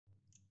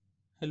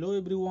Hello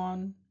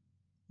everyone,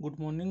 good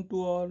morning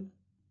to all.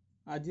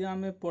 आज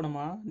आम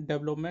पढ़मा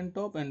development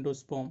of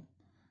endosperm.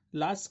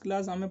 Last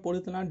class आम पढ़ी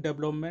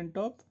डेवलपमेंट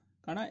ऑफ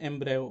काना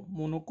एम्ब्रायो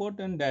मोनोकोट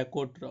एंड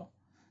डायकोट रो।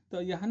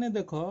 तो यहाँ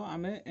देख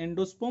आम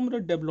एंडोस्पर्म रो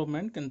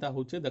डेवलपमेंट केनता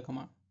होचे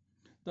देखमा।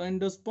 तो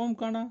एंडोस्पर्म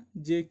काना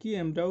जे कि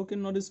एम्ब्रायो के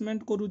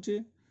नरिशमेंट करूचे।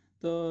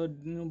 तो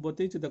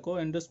बतईचे देखो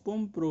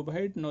endosperm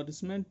provide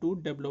nourishment to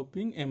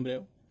developing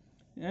embryo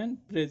and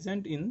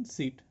present in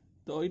seat.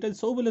 तो यहाँ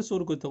सब बेले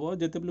सोर कर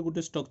जिते बेले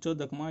गोटे स्ट्रक्चर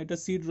देखमा यहाँ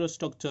सीड रो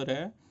स्ट्रक्चर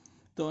है।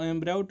 तो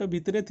एम्ब्रायोटा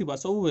भितरे थिबा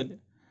सब बेले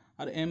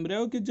और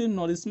एम्ब्रायो के जो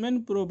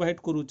नरिशमेंट प्रोवाइड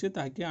करूचे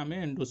ताकि आम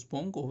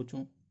एंडोस्पर्म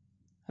कहूँ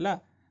है।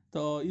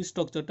 तो ये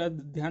स्ट्रक्चरटा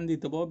ध्यान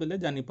देते बेले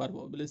जानी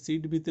पारबो बेले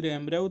सीड भितरे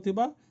एम्ब्रायो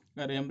थिबा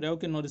और एम्ब्रायो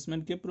के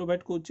नरिशमेंट के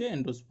प्रोवाइड करूचे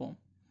एंडोस्पर्म।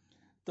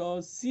 तो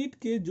सीड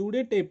के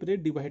जोड़े टाइप रे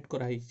डिवाइड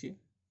कराई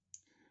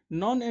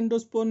नॉन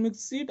एंडोस्पर्मिक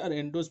सीड और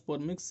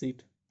एंडोस्पर्मिक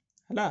सीड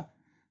है।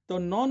 तो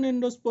नॉन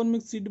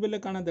एंडोस्पर्मिक सीड बेले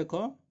काना देख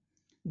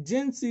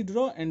जेन सीड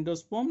रो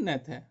एंडोस्पर्म नै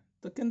थे।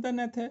 तो केनता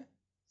नै थे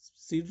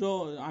सीड रो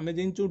आमे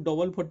जिनचु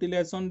डबल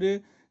फर्टिलाइजेशन रे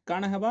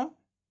काना हेबा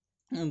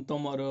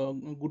तमर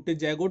गुटे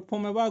जैगोट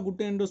फॉर्म हेबा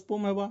गुटे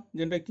एंडोस्पर्म हेबा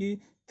जेंटा कि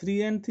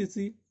 3N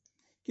थीसी।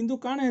 किंतु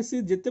काना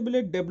हेसी जेते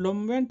बेले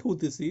डेवलपमेंट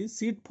होतीसी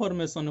सीड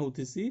फॉर्मेशन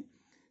होतीसी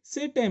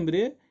से टाइम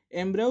रे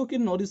एम्ब्रायो के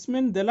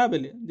नरिशमेंट देला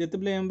बेले जेते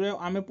बेले एम्ब्रायो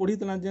आमे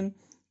पढ़ीतला जेन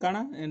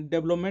काना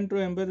डेवलपमेंट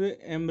रो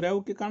एम्ब्रायो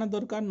के काना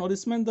दरकार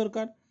नरिशमेंट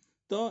दरकार।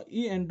 तो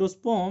ई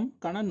एंडोस्पर्म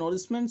काना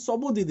नरिशमेंट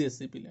सबू दी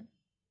देसी पिले।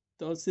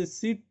 तो से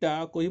सीडटा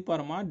कहि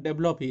पारमा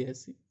डेवलप ही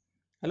हेसी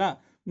हला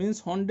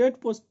मींस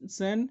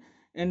 100%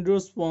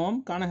 एंडोस्पर्म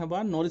काना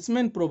हेबा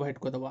नरिशमेंट प्रोवाइड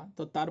करदबा।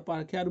 तो तार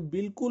पाखे आर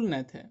बिल्कुल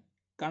नै थे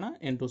काना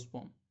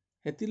एंडोस्पर्म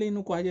हेतिले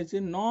इनु कहा जाय छै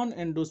नॉन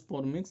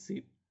एंडोस्पर्मिक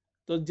सीड।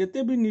 तो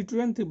जेते भी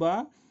न्यूट्रिएंट थिबा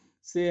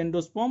से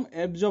एंडोस्पर्म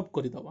एब्जॉर्ब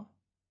करिदबा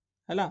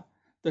हला।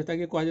 तो एटा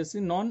के कहा जाय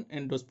नॉन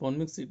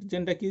एंडोस्पर्मिक सीड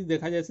जेंटा कि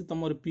देखा जाय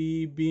तमर P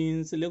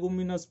beans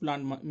leguminous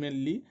plant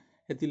mainly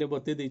हेतिले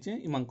बते दैचे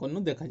इमानकनु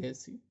देखा जाय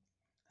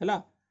हला।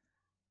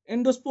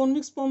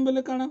 एंडोस्पर्मिक स्पर्म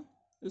बेले काना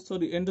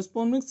सॉरी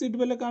एंडोस्पर्मिक सीड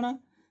बेले काना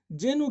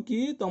जेनु कि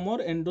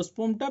तमर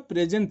एंडोस्पर्मटा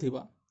प्रेजेंट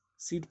थिबा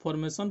सीड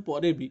फॉर्मेशन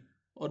परे भी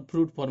और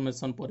फ्रूट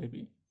फॉर्मेशन परे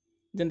भी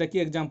जेंटा कि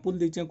एग्जांपल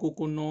दैचे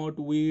कोकोनट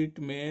व्हीट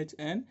मेज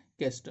एंड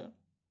कैस्टर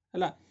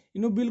हला।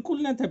 इनु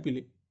बिल्कुल नै थे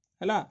पिले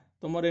हला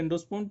तमर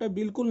एंडोस्पर्मटा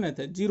बिल्कुल नै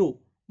थे जीरो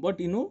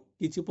बट इनु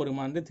किछि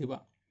परिमाण रे थिबा।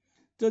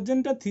 तो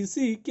जेनटा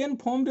थीसी केन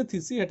फॉर्म रे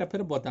थीसी एटा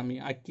फिर बतामी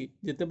आकी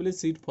जेते बेले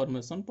सीड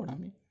फॉर्मेशन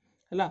पढ़ामी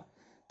हला।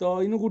 तो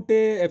इनु गुटे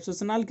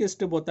एक्सेप्शनल केस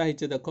टे बता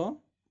हिचे देखो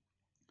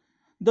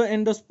द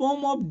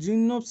एंडोस्पर्म ऑफ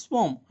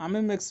जिम्नोस्पर्म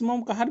आमे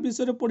मैक्सिमम कहार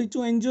विषय रे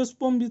पढिचो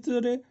एंजियोस्पर्म विषय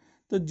रे।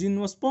 तो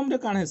जिम्नोस्पर्म रे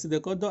कान हेसी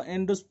देखो the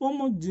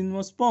endosperm of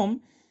gymnosperm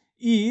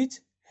is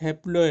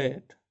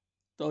haploid.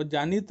 तो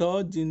जानी तो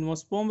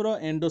जिम्नोस्पर्म रो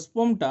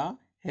एंडोस्पर्म टा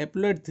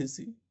हैप्लॉइड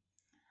थीसी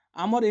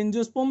आमर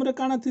एंजियोस्पर्म रे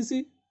काना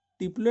थीसी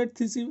टिप्लेट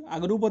थीसी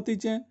आगरू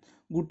बतीचे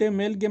गुटे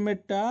मेल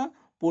गेमेटा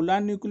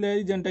पोलार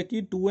न्यूक्लियाई जेंटा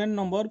कि 2N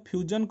नंबर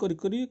फ्यूजन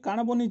करी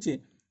काना बनीचे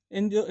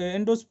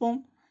एंडोस्पर्म।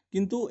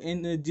 किंतु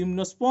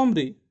जिम्नोस्पर्म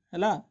रे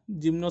हला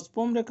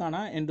जिम्नोस्पर्म रे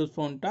काना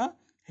एंडोस्पर्म टा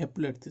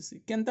हैप्लॉइड थीसी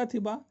केनता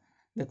थिबा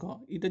देखो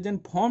इटा जेन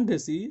फॉर्म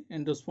देसी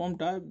एंडोस्पर्म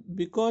टा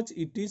because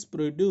it is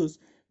produce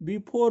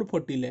before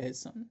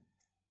fertilisation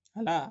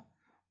हला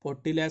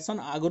फर्टिलाइजेशन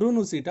आगरू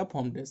नु सीटा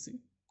फॉर्म देसी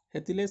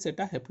हेतिले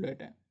सेटा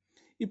हैप्लॉइड है।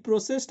 ई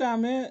प्रोसेस टा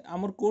आमे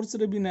हमर कोर्स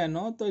रे भी नै न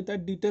तो इता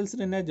डिटेल्स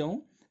रे नै जाऊं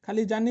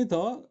खाली जानी तो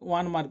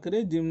 1 मार्क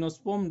रे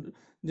जिम्नोस्पर्म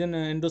जेन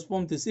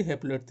endosperm thesis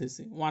haploid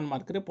thesis 1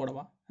 mark रे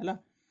पढ़वा हला।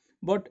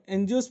 But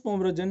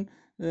angiosperm row gen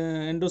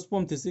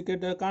endosperm thesis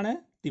केटा काने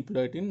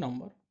डिप्लॉइड इन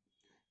नंबर।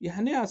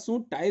 याने आसु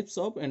टाइप्स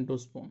ऑफ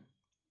एंडोस्पर्म।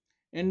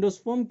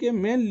 एंडोस्पर्म के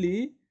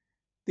मेनली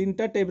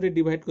तीनटा टाइप रे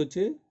डिवाइड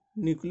करछे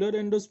न्यूक्लियर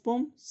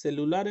एंडोस्पर्म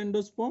सेलुलर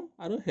एंडोस्पर्म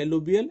और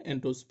हेलोबियल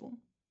एंडोस्पर्म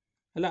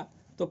हला।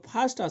 तो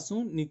फास्ट आसु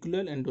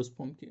न्यूक्लियर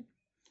एंडोस्पर्म के।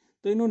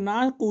 तो इनु ना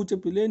कहूचे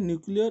पिले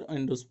न्यूक्लियर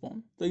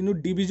एंडोस्पर्म। तो इनु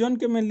डिवीजन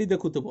के मेनली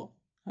देखुतबो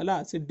हला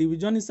से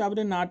डिवीजन हिसाब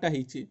रे नाटा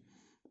हिची।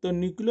 तो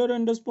न्यूक्लियर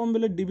एंडोस्पर्म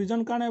बेले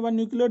डिवीजन काना एबा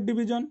न्यूक्लियर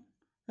डिवीजन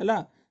हला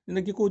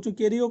जेना कि कहूछु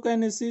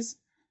कैरियोकाइनेसिस।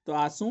 तो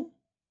आसु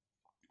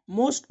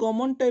most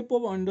common type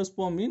of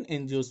endosperm in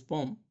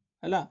angiosperm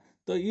हला।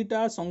 तो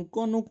इटा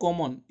संकनु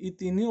कॉमन ई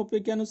तीनी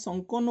अपेक्षा नु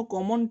संकनु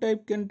कॉमन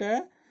टाइप केनटा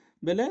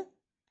बेले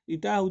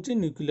इटा होचे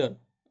न्यूक्लियर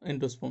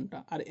एंडोस्पर्म टा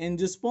और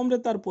एंजियोस्पर्म रे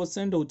तार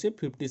परसेंट होचे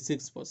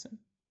 56%।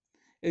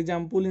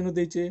 एग्जांपल इनु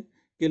देचे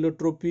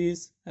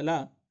केलोट्रोपिस हला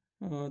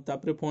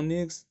तापरे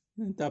फोनिक्स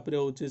तापरे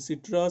होचे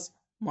सिट्रस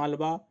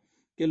मालवा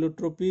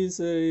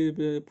केलोट्रोपिस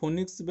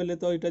फोनिक्स बेले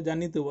तो इटा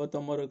जानी थबो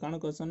तमर कान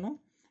कहसन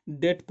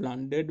डेट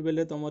प्लांट डेट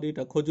बेले तमर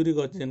इटा खजुरी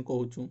गछ जेन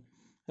कहूछु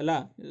हला।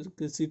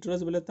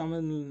 सिट्रस बेले तम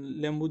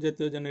लेंबू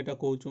जतियो जेन इटा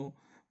कहूछु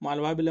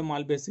मालवा बेले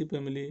मालबेसी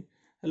फैमिली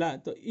हला।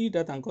 तो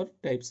इटा तांकर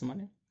टाइप्स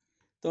माने।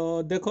 तो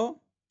देखो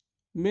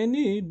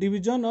many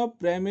division of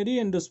primary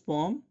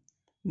endosperm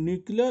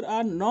nuclear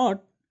are not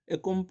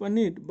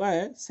accompanied by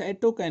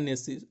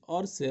cytokinesis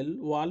or cell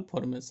wall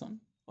formation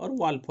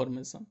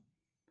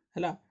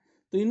हला।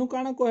 तो इनु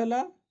काना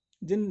कहला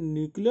जे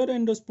न्यूक्लियर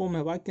एंडोस्पर्म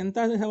हेबा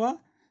केनता हेबा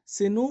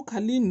सेनु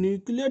खाली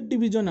न्यूक्लियर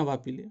डिवीजन हेबा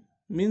पिले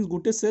मीन्स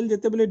गुटे सेल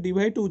जेतेबेले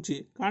डिवाइड होची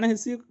काना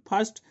हेसी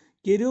fast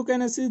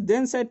karyokinesis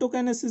then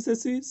cytokinesis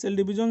हेसी cell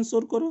division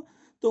सोर करो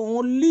तो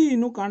ओनली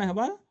इनु काना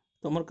हेबा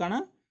तमर काना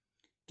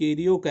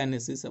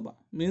कैरियोकाइनेसिस हेबा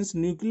मीन्स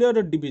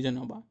न्यूक्लियर डिवीजन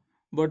हेबा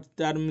बट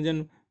तार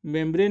जेन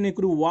मेम्ब्रेन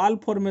एकरु वॉल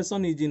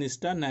फॉर्मेशन ई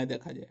जिनिसटा नाय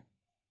देखा जाए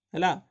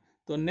हैला।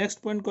 तो नेक्स्ट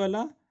पॉइंट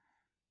कहला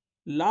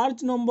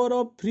large number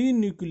of free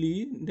nuclei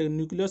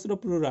nucleus row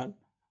plural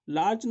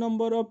large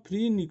number of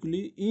free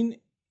nuclei in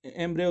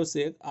embryo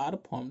sac are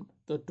formed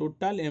तो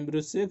टोटल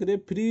एम्ब्रियो सेक रे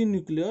फ्री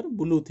न्यूक्लियर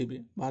बुलू थिबे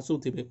भासु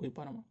थिबे कोई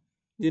पारमा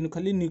जिन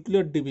खाली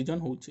न्यूक्लियर डिवीजन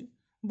होची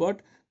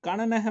बट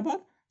काना ना हेबार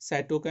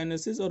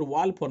साइटोकाइनेसिस और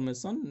वॉल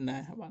फॉर्मेशन ना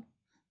हेबार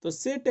तो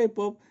से टाइप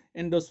ऑफ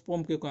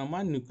एंडोस्पर्म के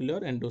कहमा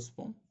न्यूक्लियर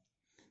एंडोस्पर्म।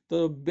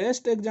 तो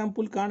बेस्ट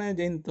एग्जांपल काना है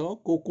जैन तो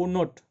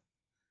कोकोनट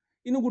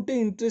इनु गुटे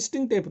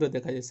इंटरेस्टिंग टाइप रो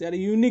देखा जाय यार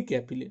यूनिक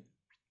एपिले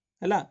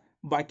हैला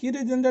बाकी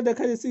रे जेंदा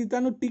देखा जाय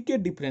इतानु टिके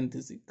डिफरेंट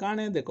थिसी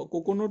काने देखो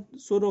कोकोनट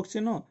सो रखछे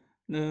न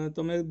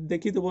तमे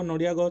देखि देबो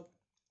नडिया गछ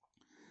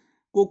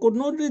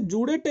कोकोनट रे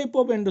जुड़े टाइप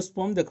ऑफ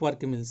एंडोस्पर्म देखबार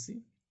के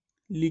मिलसी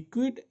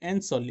लिक्विड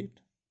एंड सॉलिड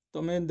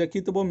तमे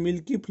देखि देबो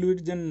मिल्की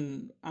फ्लूइड जेन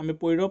आमे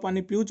पोइरो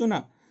पानी पिउचो ना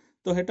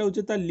तो हेटा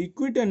होचे ता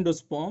लिक्विड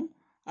एंडोस्पर्म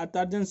आ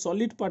तार जेन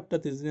सॉलिड पार्ट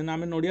थिसी जेन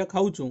आमे नडिया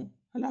खाउचू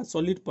हैला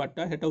सॉलिड पार्ट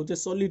हेटा होचे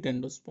सॉलिड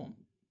एंडोस्पर्म।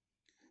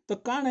 तो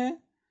काण है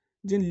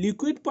जेन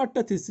लिक्विड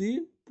पार्टा थिसी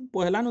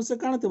पहला नु से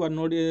काण तबा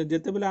नडिया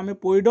जेते बेले आमे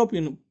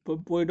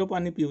पोइडो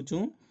पानी पिउचू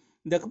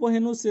देखबो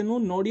हेनु सेनु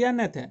नडिया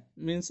नै थे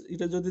मींस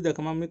इटा जदी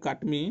देखमा मी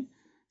काटमी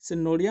से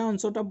नडिया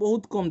अंशटा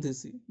बहुत कम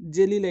थिसी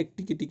जेली लाइक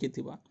टिके टिके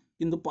थिबा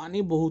किंतु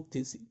पानी बहुत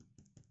थिसी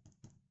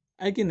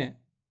आइ कि नै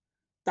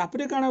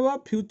तापरे काण बा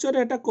फ्यूचर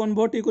एटा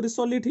कन्वर्ट करी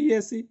सॉलिड ही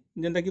आसी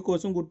जेंटा कि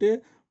कोसु गुटे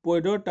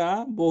पोइडोटा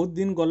बहुत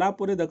दिन गला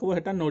परे देखबो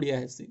हेटा नडिया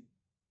हेसी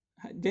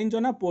जान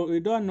ना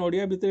पोइडो और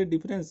नडिया भितर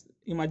डिफरेंस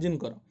इमेजिन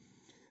कर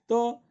तो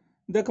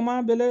देखमा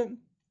बेले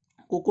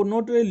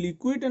कोकोनट रे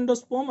लिक्विड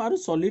एंडोस्पर्म और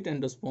सॉलिड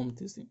एंडोस्पर्म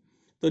थिसी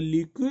तो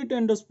लिक्विड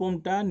एंडोस्पर्म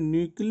टा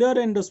न्यूक्लियर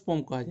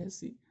एंडोस्पर्म कहा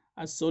जायसी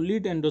आ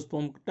सॉलिड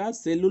एंडोस्पर्म टा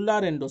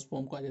सेलुलर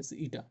एंडोस्पर्म कहा जायसी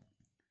इटा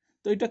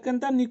तो इटा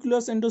केनता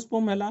न्यूक्लियस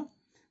एंडोस्पर्म हैला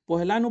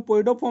पहला नु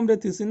पोइडो फॉर्म रे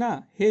थिसी ना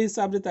हे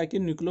हिसाब रे ताके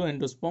न्यूक्लियो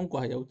एंडोस्पर्म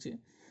कहा जाउचे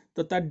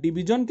तो ता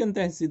डिवीजन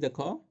केनता हेसी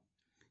देखो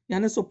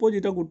याने सपोज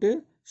इटा गुटे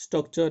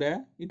स्ट्रक्चर है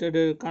इटा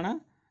काना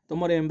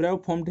तुमर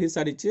एम्ब्रायो फॉर्म ही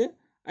सारीचे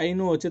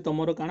आइनो अच्छे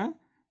तुमर काना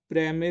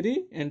प्राइमरी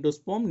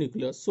एंडोस्पर्म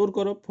न्यूक्लियस सोर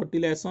करो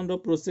फर्टिलाइजेशन रो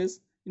प्रोसेस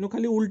इनो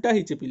खाली उल्टा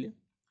ही पिले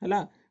हैला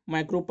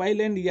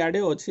माइक्रोपाइल एंड याडे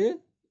अच्छे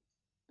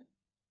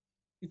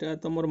इटा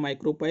तुमर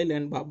माइक्रोपाइल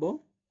एंड भाबो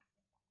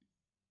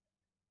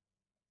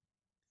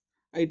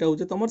आइटा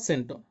होचे तुमर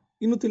सेंटर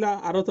इनु थिला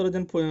आरो थर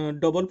जन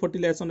डबल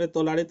फर्टिलाइजेशन रे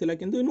तलाडे थिला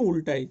किंतु इनु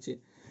उल्टा हिचे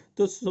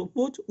तो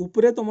सपोज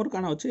ऊपरे तुमर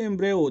काना अच्छे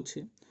एम्ब्रायो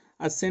अच्छे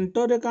आ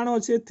सेंटर रे काना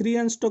अच्छे 3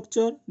 N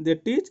structure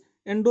that is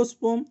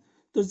endosperm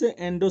तो से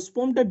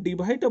एंडोस्पर्म टा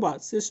डिवाइड बा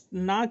से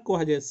ना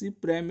कहा जायसी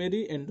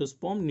प्राइमरी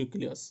एंडोस्पर्म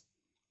न्यूक्लियस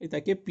इता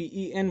के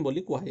पीईएन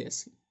बोली कहा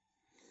जायसी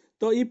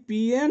तो ई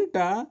पीएन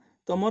टा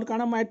तमर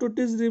काना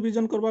माइटोसिस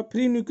डिवीजन करबा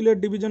फ्री न्यूक्लियर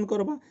डिवीजन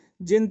करबा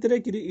जेंतरे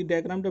कि ई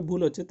डायग्राम टा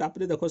भूल अच्छे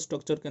तापरे देखो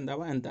स्ट्रक्चर केनदा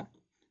बा एंता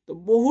तो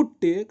बहुत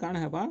टे काना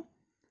हेबा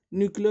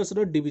न्यूक्लियस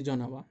रो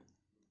डिवीजन हेबा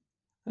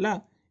हला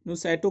नु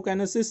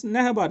साइटोकाइनेसिस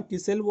ना हेबार कि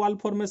सेल वॉल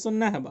फॉर्मेशन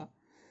ना हेबा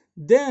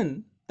देन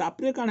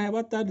तापरे काना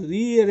हेबा तार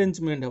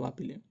रीअरेंजमेंट हेबा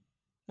पिले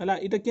हला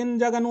इटा केन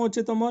जगह नु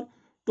अच्छे तमर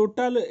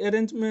total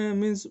arrangement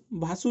means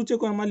भासुचे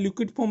coma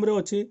liquid form रे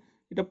अच्छे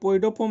इटा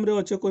पोइडो फॉर्म रे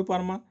अच्छे कोई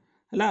पारमा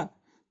हला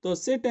तो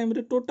से टाइम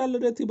रे टोटल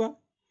रे थिबा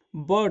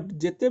बट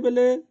जेते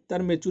बेले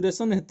तार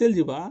मैच्योरेशन हेतेल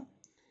जिबा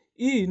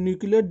ई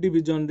न्यूक्लियर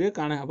डिवीजन रे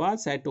काना हेबा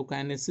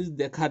साइटोकाइनेसिस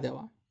देखा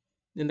देवा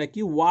जेंदा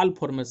कि वॉल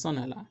फॉर्मेशन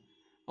हला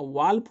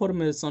वॉल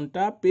फॉर्मेशन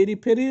टा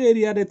पेरिफेरी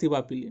एरिया रे थिबा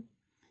पिले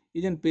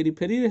ई जेन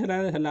पेरिफेरी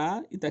हला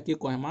इता के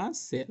कहमा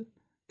सेल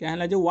क्या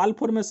हला जे वॉल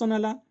फॉर्मेशन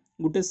हला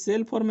गुटे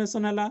सेल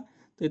फॉर्मेशन हला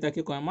तो इता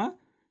के कहमा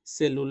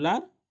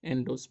सेलुलर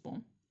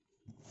एंडोस्पर्म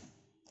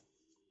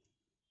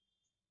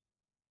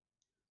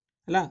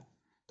हला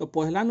तो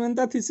पहला नु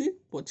एंता थिसी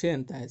पछे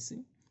एंता हेसी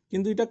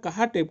किंतु इटा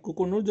कहा टाइप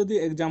कोकोनट जदी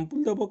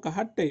एग्जांपल देबो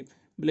कहा टाइप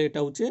बले इटा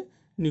होचे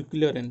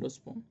न्यूक्लियर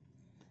एंडोस्पर्म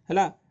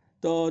हला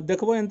तो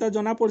देखबो एंता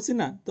जना पड़सी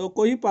ना तो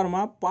कहि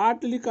पारमा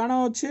पार्टली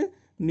काना अच्छे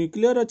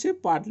न्यूक्लियर अच्छे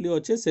पार्टली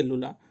अच्छे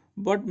सेलुलर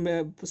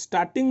बट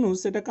स्टार्टिंग नु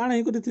सेटा काना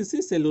ही करी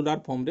थिसी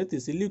सेलुलर फॉर्म रे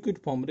थिसी लिक्विड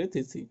फॉर्म रे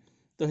थिसी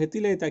तो हेति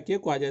ले ताके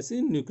कहा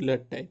जायसी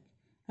न्यूक्लियर टाइप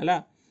हला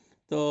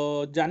तो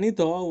जानी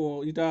तो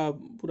इटा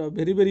पूरा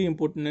वेरी वेरी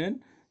इंपोर्टेंट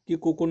कि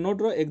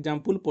coconut row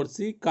example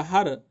पड़सी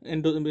Kahar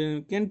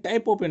cane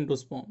type of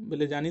endosperm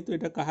बोले जानी तो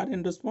इटा कहार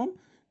एंडोस्पर्म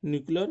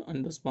न्यूक्लियर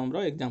एंडोस्पर्म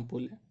रो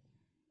एग्जांपल है।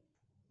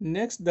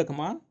 नेक्स्ट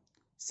देखमा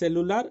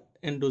सेलुलर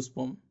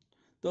एंडोस्पर्म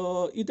तो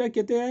इटा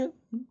केते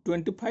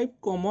 25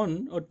 कॉमन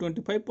और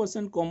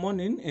 25% कॉमन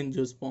इन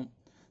एंजियोस्पर्म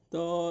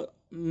तो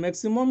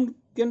मैक्सिमम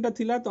केनटा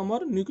थिला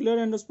तमर न्यूक्लियर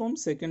एंडोस्पर्म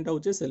सेकेंड टा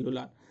होचे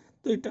सेलुलर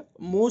तो इटा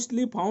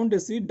mostly found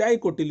AC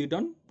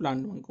dicotyledon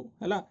plant मानको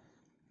हला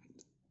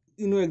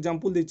इनो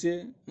एग्जांपल दीचे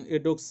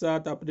एडोक्सा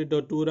तापरे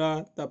डटूरा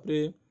तापरे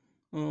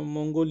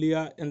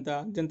मंगोलिया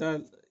एंता जेंता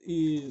ई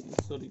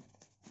सॉरी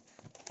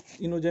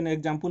इनो जेन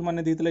एग्जांपल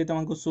माने देतला इटा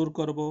मानको सोर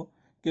करबो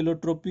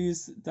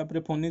केलोट्रोपिस तापरे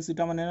फोनिक्स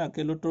इटा माने ना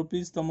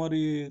केलोट्रोपिस तमर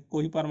ई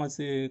कोही पारमा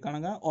से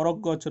कानागा अरक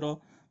गछर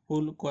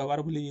फुल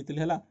कहबार भूली जेतिल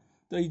हला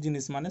तो ई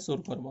जिनिस माने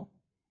सोर करबो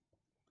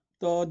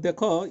तो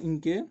देखो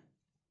इनके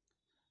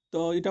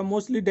तो इटा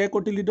मोस्टली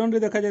डाइकोटिलिडन रे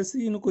देखा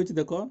जासी इनो कोइछ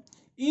देखो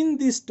in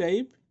this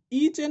type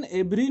each and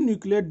every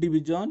nuclear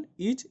division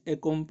is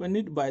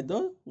accompanied by the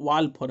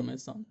wall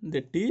formation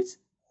that is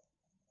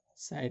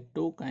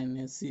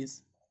cytokinesis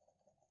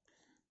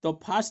तो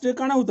फास्ट रे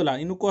काना होतला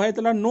इनु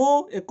कहैतला नो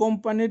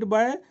accompanied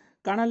by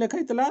काना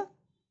लेखाइतला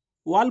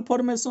wall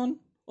formation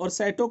और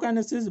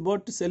cytokinesis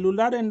but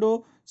cellular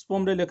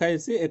endosperm रे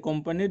लेखाइसे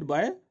accompanied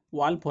by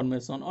wall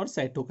formation और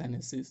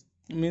cytokinesis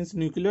means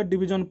nuclear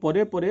division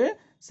परे परे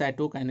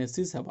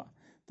cytokinesis हवा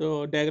तो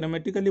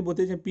डायग्रामेटिकली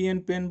बते PN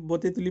pen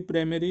बतेतली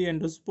primary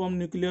endosperm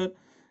nuclear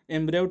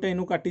एम्ब्रियोटा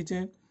इनु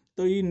काटिचे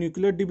तो ई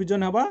न्यूक्लियर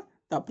डिवीजन हवा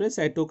तापरे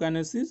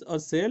साइटोकाइनेसिस और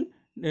सेल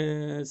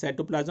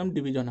साइटोप्लाज्म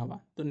डिवीजन हवा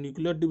तो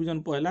न्यूक्लियर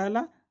डिवीजन पहला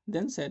हला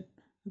देन सेट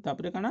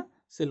तापरे काना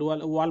सेल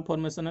वॉल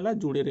फॉर्मेशन हला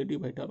जुड़े रे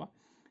डिवाइड हवा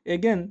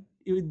अगेन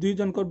ई दुई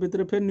जनकर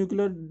भितर फिर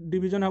न्यूक्लियर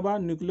डिवीजन हवा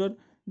न्यूक्लियर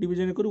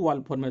डिवीजन कर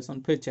वॉल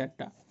फॉर्मेशन फिर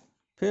चारटा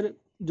फिर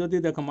जदि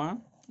देखमा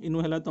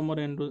इनु हला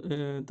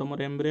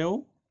तमर एम्ब्रियो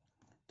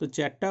तो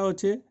चारटा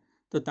अच्छे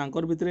तो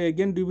तांकर भितर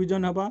एगेन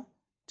डिवीजन हवा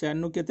चार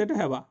नु केतेटा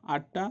हवा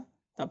आठटा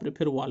तापरे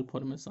फिर वॉल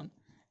फॉर्मेशन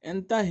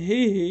एंता हे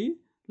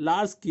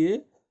लास्ट के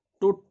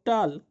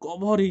टोटल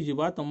कवर ही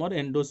जिबा तमर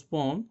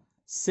एंडोस्पर्म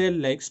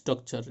सेल लाइक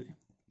स्ट्रक्चर रे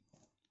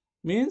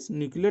मींस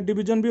न्यूक्लियर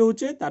डिवीजन भी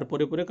होचे तार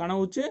परे परे काना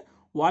होचे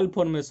वॉल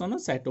फॉर्मेशन और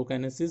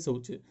साइटोकाइनेसिस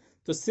होचे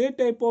तो से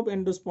टाइप ऑफ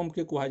एंडोस्पर्म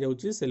के कहा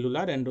जाउची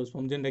सेलुलर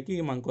एंडोस्पर्म जेंडा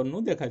कि मांकर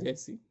नु देखा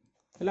जायसी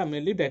हला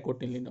मेनली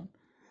डाइकोटिलिडन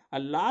आ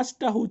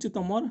लास्ट हूँ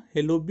तुम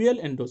हेलोबियल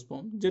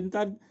एंडोस्पर्म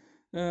जेनतार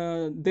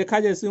देखा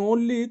जाए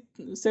ओनली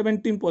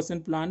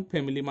 17% प्लांट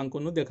फैमिली मानक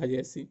देखा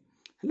जाए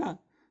है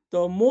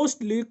तो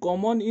मोस्टली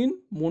कॉमन इन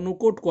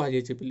मोनोकोट कह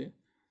जाए पे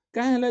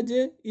कहीं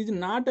जे इज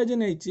नाट एज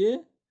नहीं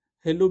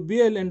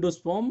हेलोबियल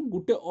एंडोस्पर्म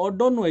गोटे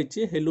ऑर्डर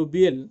नुचे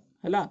हेलोबियल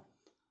है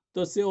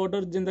तो से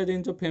ऑर्डर जेनता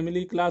जान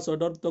फैमिली क्लास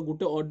ऑर्डर तो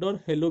गोटे ऑर्डर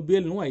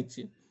हेलोबियल नु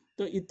आई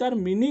तो इतार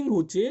मीनिंग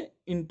होचे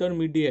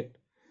इंटरमीडिएट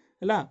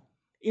है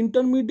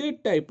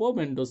इंटरमीडिएट टाइप ऑफ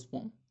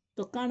एंडोस्पर्म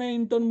तो काना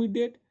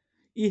इंटरमीडिएट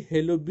ई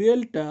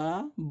हेलोबियल टा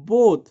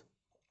बोथ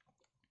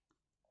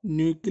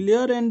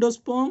न्यूक्लियर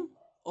एंडोस्पर्म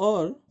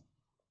और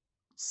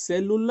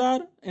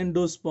सेलुलर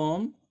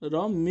एंडोस्पर्म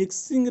रो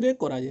मिक्सिंग रे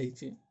करा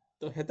जाइछे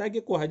तो हेता के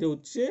कहा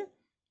जाउछे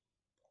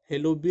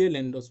हेलोबियल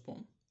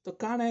एंडोस्पर्म तो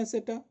काना है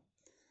सेटा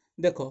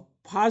देखो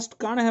फास्ट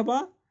काना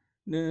हेबा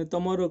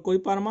तमर कोई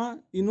पारमा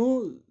इनु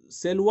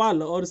सेल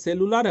वॉल और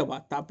सेलुलर हेबा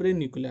तापरे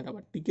न्यूक्लियर हेबा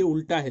टिके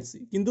उल्टा हेसी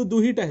किंतु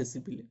दुहीटा हेसी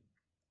पिले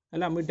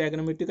हला हम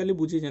डायग्रामेटिकली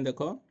बुझी जे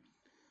देखो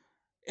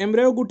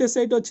एम्ब्रियो गुटे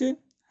साइड अच्छे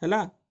हला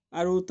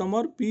आरो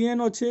तमर पीएन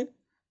अच्छे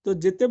तो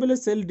जेते बेले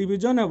सेल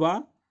डिवीजन हेबा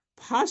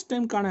फास्ट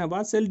टाइम काना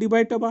हेबा सेल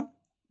डिवाइड हेबा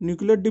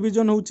न्यूक्लियर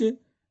डिवीजन होचे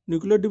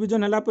न्यूक्लियर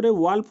डिवीजन हला परे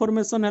वॉल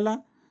फॉर्मेशन हला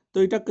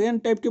तो इटा केन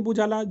टाइप के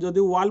बुझाला जदि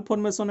वॉल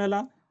फॉर्मेशन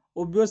हला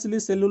ऑब्वियसली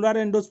सेलुलर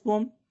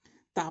एंडोस्पर्म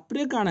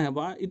तापरे काना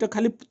हेबा इटा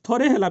खाली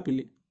थरे हला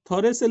पिले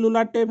थरे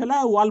सेलुलर टाइप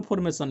हला वॉल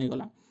फॉर्मेशन ही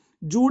गला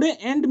जुड़े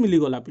एंड मिली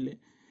गला पिले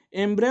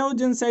एम्ब्रियो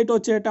जेन साइट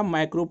अच्छे एटा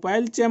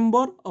माइक्रोपाइल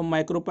चेम्बर और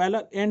माइक्रोपाइल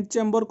एंड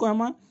चेम्बर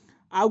कहमा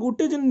आ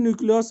गुटे जेन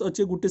न्यूक्लियस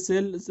अच्छे गुटे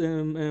सेल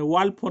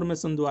वॉल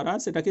फॉर्मेशन द्वारा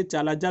सेटा के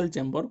चालाजाल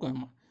चेम्बर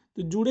कहमा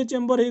तो जुड़े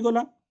चेम्बर ही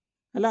गला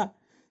हला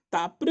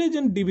तापरे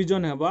जेन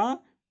डिवीजन हेबा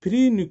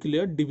फ्री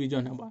न्यूक्लियर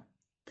डिवीजन हेबा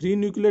फ्री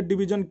न्यूक्लियर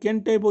डिवीजन केन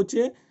टाइप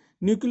अच्छे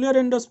न्यूक्लियर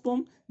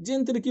एंडोस्पर्म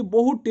जेन तरह की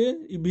बहुटे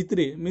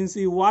भितरे मीन्स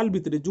वॉल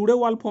भितरे जुड़े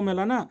वॉल फॉर्म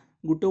है ना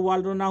गुटे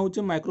वॉल रो ना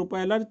होचे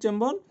माइक्रोपाइलर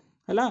चेम्बर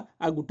है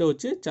आ गुटे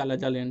होचे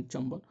चालाजाल एंड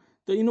चेम्बर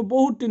तो इनो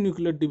बहुटे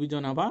न्यूक्लियर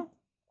डिवीजन हवा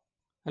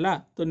है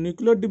तो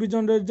न्यूक्लियर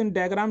डिवीजन रे जेन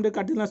डायग्राम रे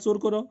काटिला सोर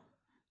करो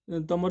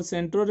तमर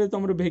सेंटर रे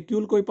तमर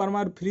वैक्यूल कोई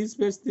परमार फ्री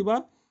स्पेस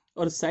थिबा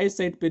और साइड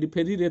साइड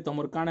पेरिफेरी रे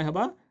तमर काना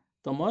हेबा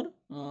तमर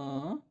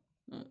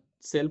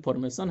सेल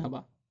फॉर्मेशन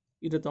हेबा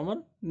इरे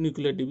तमर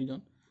न्यूक्लियर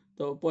डिवीजन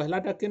तो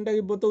पहलाटा केनटा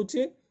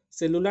बताउछे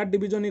सेलुलर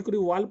डिवीजन एकरी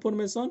वॉल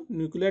फॉर्मेशन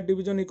न्यूक्लियर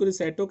डिवीजन एकरी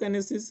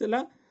साइटोकाइनेसिस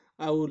हला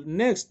आ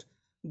नेक्स्ट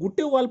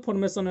गुटे वॉल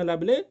फॉर्मेशन हला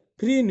बेले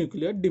फ्री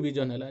न्यूक्लियर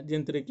डिवीजन हला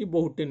जेंतरे की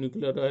बहुटे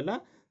न्यूक्लियर हला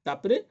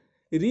तापरे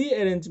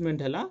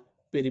रीअरेंजमेंट हला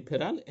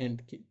पेरिफेरल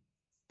एंड की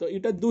तो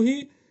इटा दुही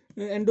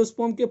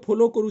एंडोस्पर्म के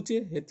फॉलो करूचे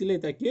हेतिले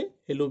ताके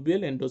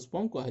हेलोबियल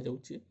एंडोस्पर्म कहा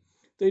जाउचे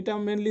तो इटा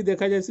मेनली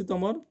देखा जायसी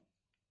तमर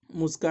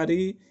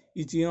मुस्कारी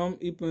इचियम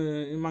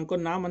मानकर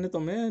ना माने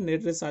तमे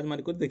नेट रे सर्च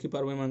मारि कर देखि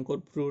पारबे मानकर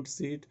फ्रूट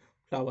सीड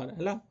फ्लावर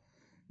हला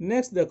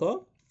नेक्स्ट देखो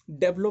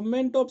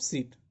development of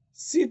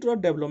seed row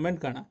development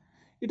काना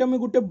इटा मैं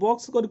गुटे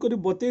बॉक्स कर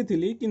बतई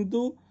थिली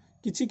किंतु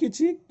किछि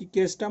किछि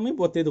केसटा मैं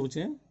बतई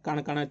दउचे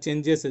काना काना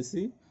चेंजेस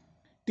हेसी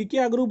टिके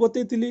आगरु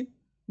बतई थिली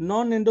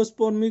नॉन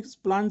एंडोस्पर्मिक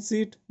प्लांट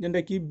सीड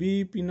जेंटा कि बी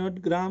पीनट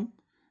ग्राम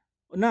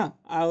ना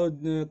आ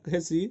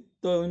हेसी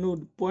तो इनु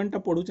पॉइंटटा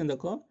पढुचे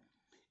देखो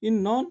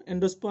In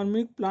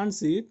non-endospermic plant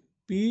seed,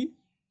 pea,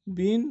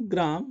 bean,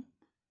 gram,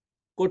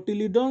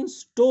 cotyledon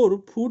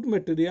store food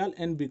material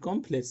and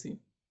become fleshy.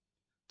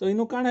 तो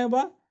इनु काण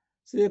हेबा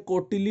से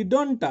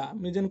कोटिलिडन टा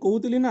मैं जेन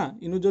कहूतली ना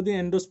इनु जदि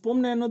एंडोस्पर्म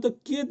नाइनो तो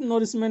किए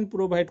नरिशमेंट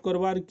प्रोवाइड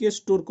करबार किए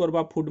स्टोर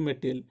करबा फूड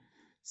मटेरियल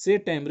से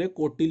टाइम रे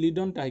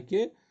कोटिलिडन टा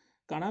के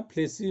काना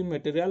फ्लेसी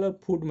मटेरियल और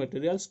फूड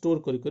मटेरियल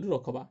स्टोर करी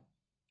रखबा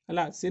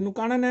हला सेनु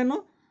काना नाइनो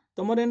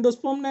तमर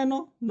एंडोस्पर्म नाइनो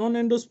नॉन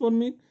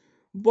एंडोस्पर्मिक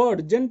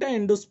बट जेनटा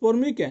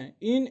एंडोस्पर्मिक है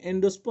इन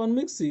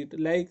endospermic seed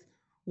like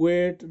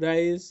wheat,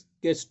 rice,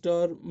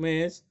 castor,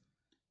 maize,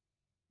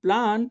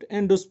 plant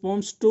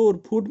endosperm store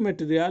food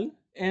material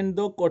and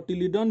the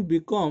cotyledon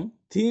become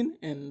thin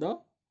and the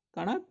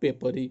काना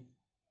पेपरी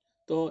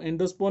तो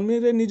एंडोस्पर्मी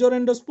रे निजर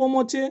एंडोस्पर्म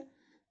अच्छे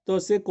तो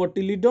से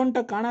कोटिलिडन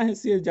टा काना है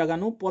से जगह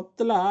नु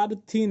पतला और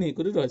थिन ही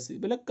करी रहसी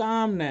बेले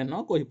काम नै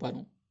न कहि पारू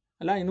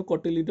हला इनु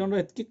कोटिलिडन रे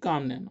एतकी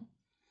काम नै न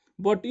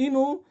बट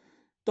इनु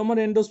तमर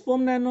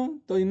एंडोस्पर्म नै न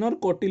तो इनर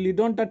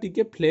कोटिलिडन टा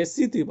टिके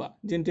फ्लेसी थिबा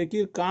जेंटे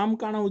कि काम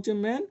काना होचे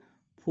मेन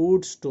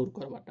फूड स्टोर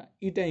करवाटा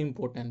इटा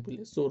इंपोर्टेंट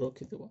बोले सो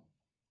रखि देबो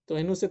तो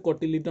इनु से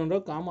कोटिलिडन रो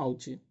काम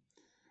आउची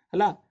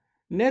हला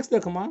नेक्स्ट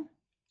देखमा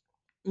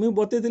मु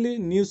बतेतली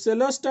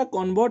न्यूसेलस टा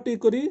कन्वर्ट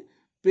करी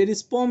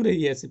पेरिस्पर्म रे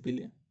हियासी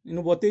पिले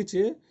इनु बतै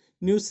छे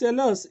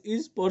nucellus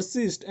is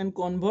persist and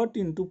convert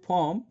into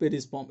form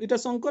perisperm इटा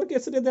शंकर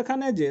केस रे देखा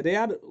नै जे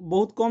रेयर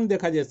बहुत कम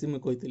देखा जासी मु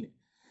कहितली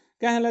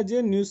का हला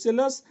जे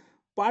न्यूसेलस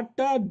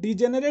पार्टटा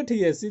डिजेनरेट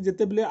हियासी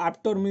जते बेले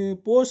after me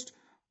post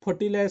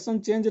fertilisation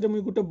change रे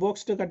मु गुटे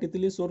बॉक्स टे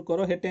काटितली सोर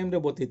करो हे टाइम रे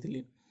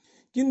बतैतली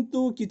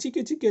किंतु किछि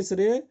किछि केस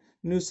रे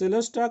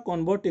न्यूसेलस टा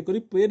कन्वर्ट करी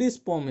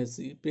perisperm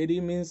हेसी peri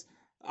means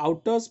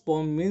outer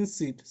sperm means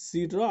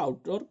seed रो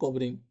आउटर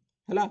कवरिंग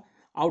हला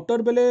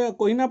आउटर बेले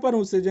कहि ना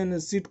पारू से जेन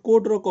सीड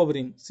कोड रो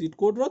कवरिंग सीड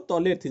कोड रो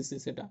तले थिसी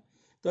सेटा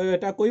तो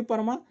एटा कहि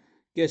परमा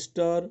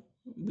castor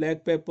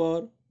black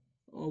pepper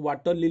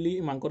water lily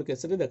मांकर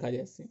case रे देखा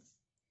जायसी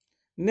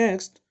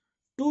next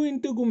to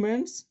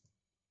इंटीगुमेंट्स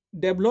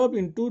develop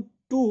into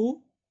two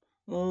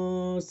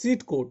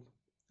seed code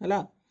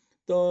हला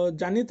तो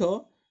जानी थो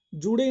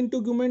जुड़े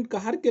इंटीगुमेंट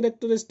कहार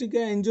कैरेक्टरिस्टिक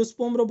है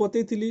एंजियोस्पर्म रो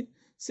बतैथिली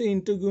से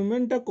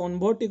इंटीगुमेंट टा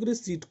कन्वर्ट करी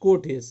सीड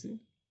कोड हेसी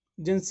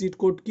जेन सीड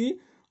कोड की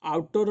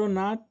आउटर रो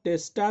ना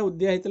टेस्टा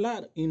दिया हेतला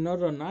इनर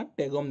रो ना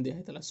टेगम दिया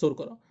हेतला सोर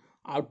करो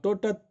आउटर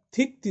टा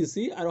थिक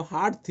थिसी और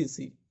हार्ड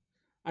थिसी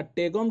आ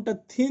टेगम टा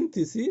थिन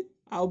थिसी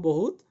आ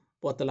बहुत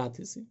पतला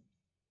थिसी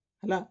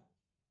हला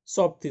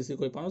सॉफ्ट थिसी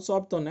कोइ पानो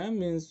सॉफ्ट तो ना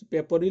मींस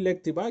पेपरी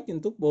लेक थिबा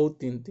किंतु बहुत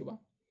थिन थिबा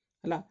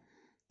हला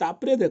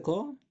तापरे देखो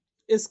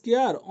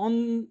square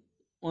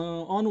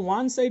on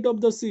one side of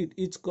the seed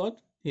is called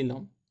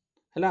helium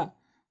हला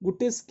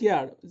गुटे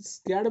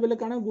स्केयर बेले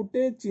काना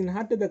गुटे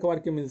चिन्हाटे देखबार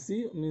के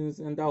मिलसी मींस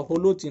एंता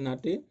होलो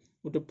चिन्हाटे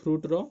गुटे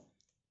फ्रूट रो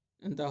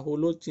एंता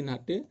होलो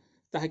चिन्हाटे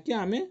ताके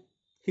आमे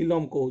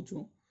हिलम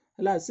कहउछु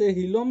हला से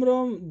हिलम रो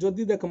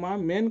जदी देखमा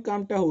मेन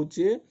कामटा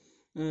होचे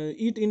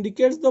it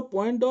indicates the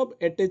point of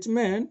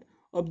attachment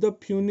of the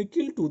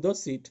funicle to the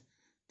seed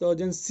तो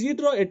जेन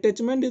सीड रो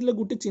अटैचमेंट इतले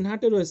गुटे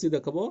चिन्हाटे रहसी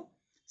देखबो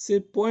से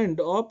पॉइंट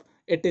ऑफ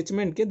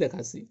अटैचमेंट के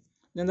देखासी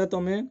जेंदा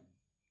तमे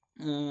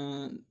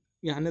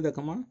याने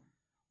देखमा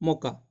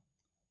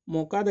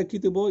मका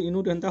देखिथिबो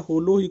इनु एंता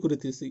होलो ही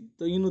करथिसी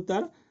तो इनु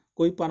तार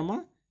कोई पारमा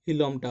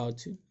हिलमटा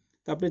अछि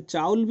तापरे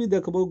चाउल भी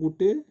देखबो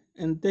गुटे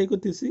एंते ही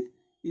करथिसी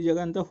ई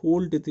जगह एंता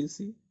होल्ड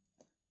थिसी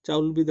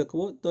चाउल भी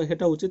देखबो तो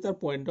हेटा होचे तार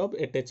पॉइंट ऑफ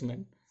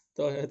अटैचमेंट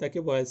तो हेता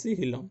के बयसी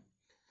helium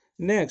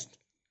next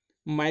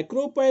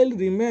micropyle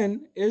remain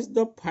as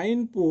the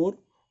fine pour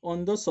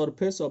on the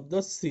surface of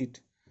the seed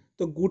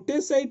तो गुटे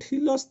साइड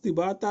हिलस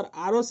थिबा तार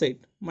आरो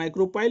side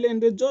micropyle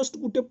and just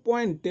Gute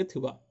point टे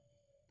थिबा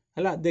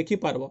हला देखि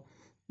पारबो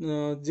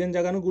जेन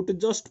जगह न गुटे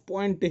जस्ट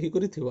पॉइंट ही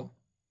करी थिबा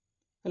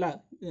हला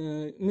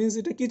मींस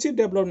इटा किछि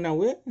डेवलप ना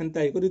हुए एंता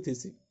ही करी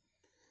थिसी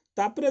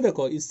तापरे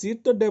देखो ई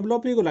सीड तो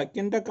डेवलप ही गला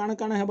केनटा काण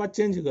काण हेबा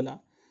चेंज ही गला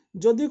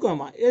जदी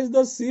कहमा as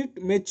the seed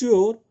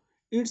mature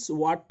it's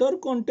water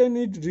content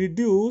is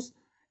reduce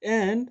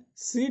and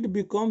seed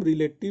become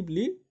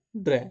relatively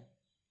dry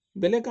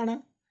बेले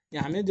काना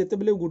यामे जेते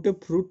बेले गुटे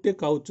फ्रूट टे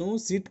खाउचू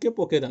सीड के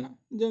पके देना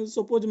जे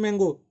सपोज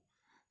मैंगो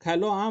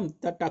खालो आम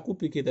ता टाकू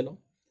पिकी देलो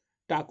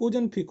टाकू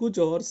जेन फिकुच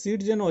और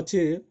सीड जेन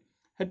अच्छे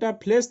हेटा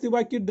फ्लेश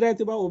थिबा कि ड्राई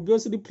थिबा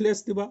ऑब्वियसली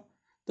फ्लेश थिबा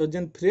तो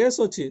जेन फ्रेश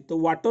अच्छे तो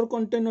वाटर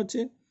कंटेंट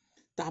अच्छे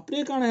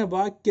तापरे काण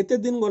हेबा केते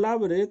दिन गला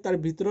बरे तार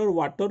भीतर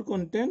वाटर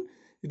कंटेंट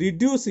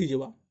रिड्यूस ही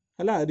जबा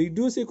हला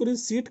रिड्यूस ही करी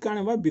सीड काण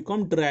हेबा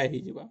बिकम ड्राई ही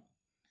जबा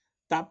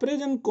तापरे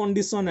जेन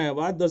कंडीशन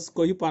हेबा दस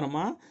कहि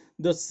पारमा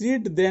the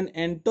seed then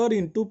enter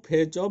into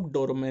phase of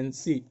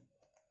dormancy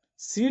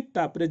seed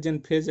तापरे जेन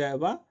फेज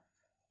हेबा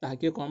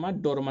ताके कमा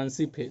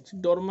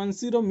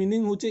डोरमेंसी रो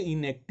मीनिंग होचे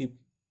इनएक्टिव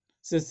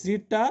से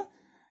सीडटा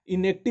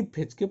इनएक्टिव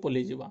फेज के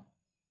पले जिबा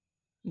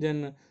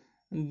जेन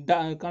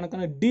काना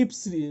काना डीप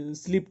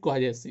स्लीप कहा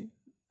जासी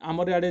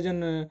हमर आडे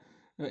जेन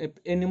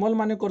एनिमल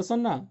माने करसन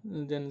ना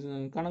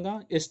जेन काना का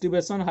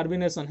एस्टिवेशन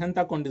हार्बिनेशन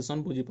हेंता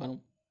कंडीशन बुझी पारू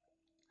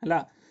हला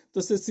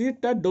तो से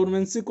सीडटा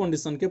डोरमेंसी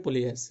कंडीशन के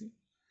पले जासी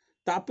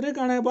तापरे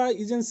काना हेबा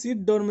इ जेन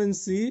सीड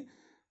डोरमेंसी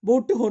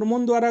बहुत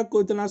हार्मोन द्वारा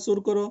कोइतना सुर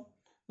करो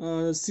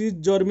सीड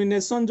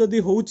जर्मिनेशन जदी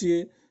होउची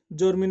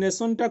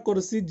जर्मिनेशन टा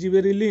करसी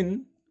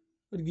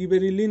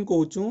गिबेरिलिन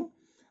कहूचू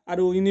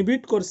आरो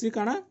इनहिबिट करसी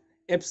काना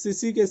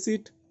एफसीसी के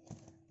सीट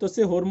तो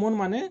से हार्मोन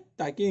माने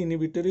ताके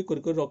इनहिबिटरी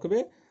कर रखबे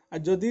आ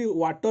जदी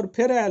वाटर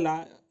फेर आला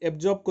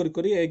एब्जॉर्ब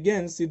करी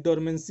अगेन सीड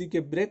डोरमेंसी के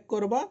ब्रेक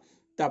करबा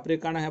तापरे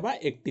काना हेबा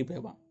एक्टिव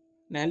हेबा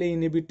नाले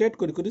इनहिबिटेड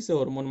करी से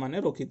हार्मोन माने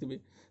रखिथिबे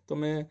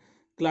तमे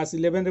क्लास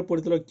 11 रे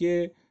पढ़ितलो के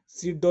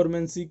सीड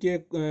डोरमेंसी के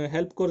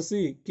हेल्प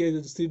करसी के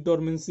सीड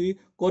डोरमेंसी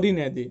करी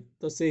नै दे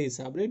तो से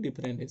हिसाब रे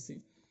डिफरेंट हेसी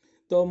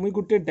तो मुई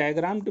गुटे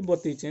डायग्राम टे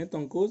बतैछे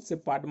तुमको से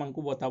पार्ट मान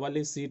को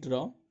बतावाले seat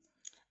row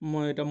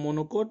Etah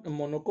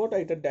monocot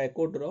Etah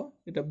dicot row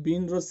Etah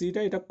been row seat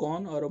है एटा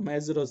कॉर्न और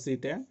मेज रो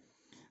सीट है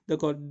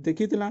देखो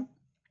देखितला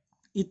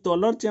इ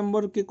तलर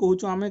चेंबर के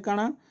कहूछु आमे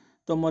काना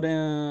तमर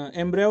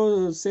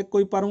एम्ब्रियो से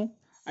कोई पारू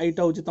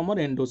आइटा होची तमर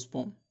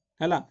एंडोस्पर्म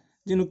हैला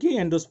जिनु की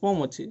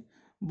एंडोस्पर्म अछि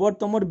बट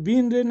तमर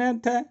बीन रे नै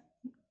था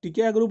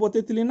टिके आगरु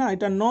बतेतिली ना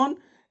एटा नॉन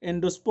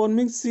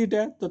एंडोस्पर्मिक सीट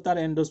है तो तार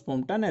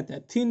एंडोस्पर्म टा नै था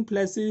थिन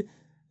फ्लैशी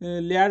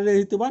लेयर रे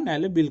हितबा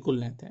नाले बिल्कुल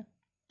नै था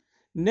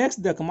नेक्स्ट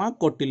देखमा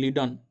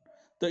कोटिलिडन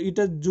तो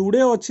इटा जुड़े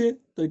अच्छे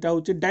तो इटा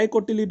होचे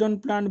डाइकोटिलिडन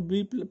प्लांट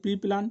पी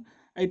प्लांट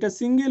एटा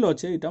सिंगल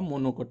अच्छे इटा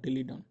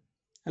मोनोकोटिलिडन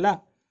हैला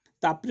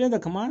तापरे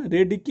देखमा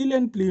रेडिकिल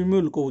एंड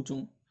प्ल्यूम्यूल कहूचू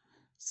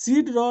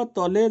सीड रो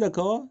तले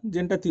देखो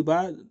जेंटा थिबा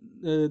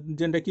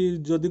जेंटा कि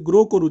जदी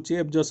ग्रो करूचे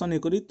एब्जॉर्प्शन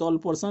करी तल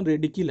पर्सन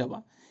रेडिकिल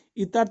हेबा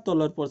इतार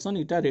तलर पर्सन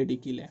इटा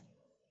रेडिकिल है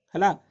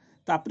हैला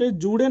तापरे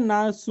जुड़े ना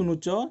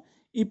सुनुचो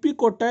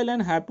इपिकोटाइल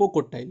एंड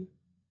हाइपोकोटाइल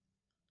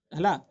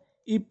हैला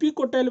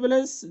इपिकोटाइल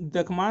बेले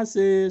देखमा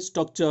से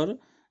स्ट्रक्चर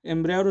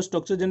एम्ब्रियो रो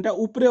स्ट्रक्चर जेंटा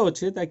ऊपरे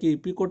अच्छे ताकि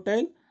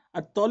इपिकोटाइल आ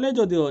तले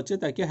जदि अच्छे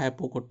ताकि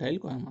हाइपोकोटाइल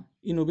कहमा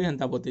इनु भी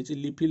हंता बतेछि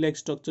लिफी लाइक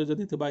स्ट्रक्चर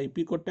जदि थिबा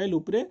इपिकोटाइल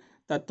ऊपरे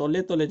ता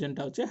तले तले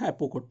जेंटा अच्छे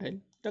हाइपोकोटाइल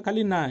एटा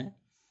खाली ना है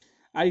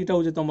आ इटा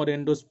होजे तमर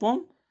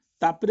एंडोस्पर्म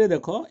तापरे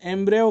देखो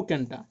एम्ब्रियो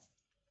केंटा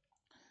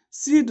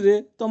सीड रे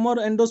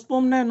तमर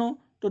एंडोस्पर्म नाइनो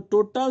तो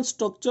टोटल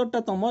स्ट्रक्चर ता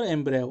तमर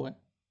एम्ब्रियो है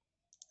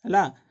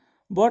हैला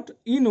बट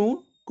इनु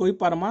कोई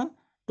पारमा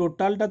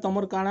टोटल टा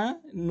तमर काना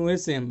नुहे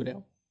से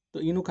एम्ब्रियो तो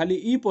इनु खाली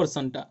ई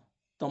पर्सन टा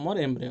तमर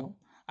एम्ब्रियो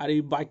आर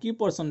ई बाकी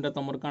पर्सन टा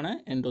तमर काना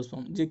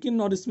एंडोस्पर्म जे कि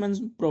नरिशमेंट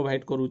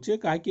प्रोवाइड करूचे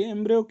काहे कि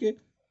एम्ब्रियो के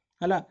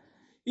हला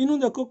इनु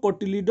देखो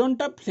कोटिलिडन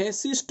टा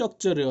फ्लैशी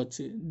स्ट्रक्चर रे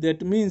अछि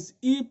that means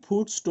E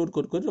food store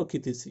कर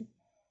रखिथिसी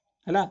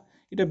हला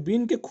इटा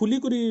बीन के खुली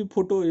करी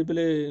फोटो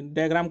बेले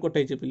डायग्राम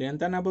कटाइचे पले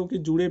एंता ना कि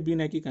जुड़े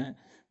बीन है कि काहे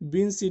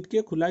बीन सीट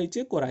के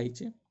खुलाइचे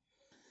कराइचे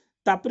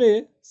तापरे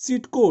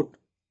सीट कोट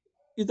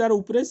इतार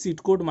ऊपरे सीट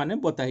कोड माने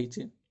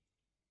बताइचे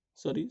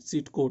सॉरी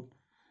सीट कोड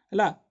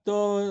हैला तो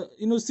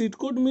इनु सीट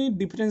कोड में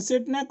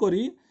डिफरेंशिएट ना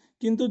करी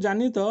किंतु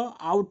जानी तो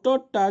आउटर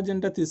टा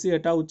जेंटा थिसी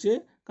एटा होचे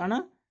काना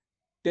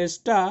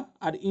टेस्टा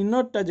और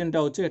इनर टा जेंटा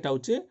होचे एटा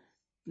होचे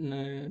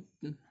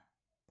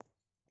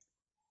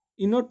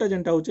इनर टा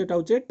जेंटा होचे एटा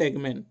होचे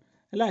टैगमेन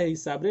हैला ए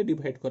हिसाब रे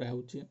डिवाइड करा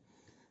होचे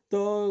तो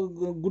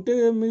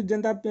गुटे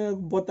जेंटा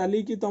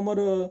बताली कि तमर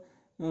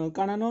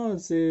काना न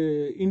से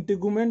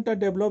इंटिगुमेंट टा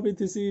डेवलप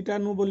इथिसी इटा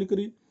नु बोली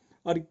करी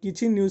और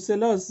किछि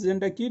न्यूसेलस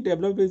जेंटा कि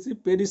डेवलप इथि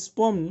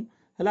पेरिस्पर्म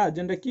हला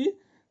जेंटा कि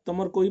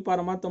तमर कोई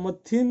पारमा तमर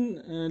thin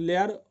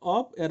layer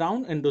of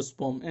around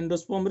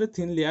endosperm रे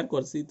थिन लेयर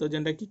करसी तो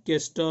जेंटा कि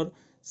केस्टर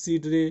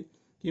सीड रे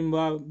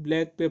किंबा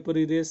ब्लैक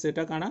पेपरी रे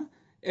सेटा काना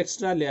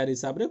एक्स्ट्रा लेयर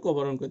हिसाब रे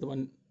कवर कर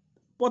दबन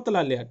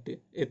पतला लेयर टे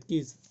एतकी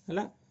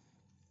हला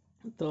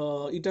तो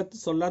इटा तो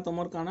सल्ला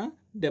तमर काना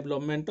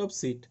डेवलपमेंट ऑफ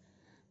सीड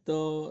तो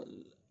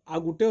आ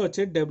गुटे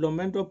अच्छे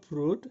डेवलपमेंट ऑफ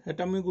फ्रूट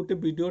हेटा मुई गुटे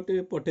वीडियो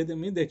टे पठे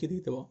देमी देखि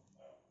दितबो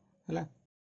हला।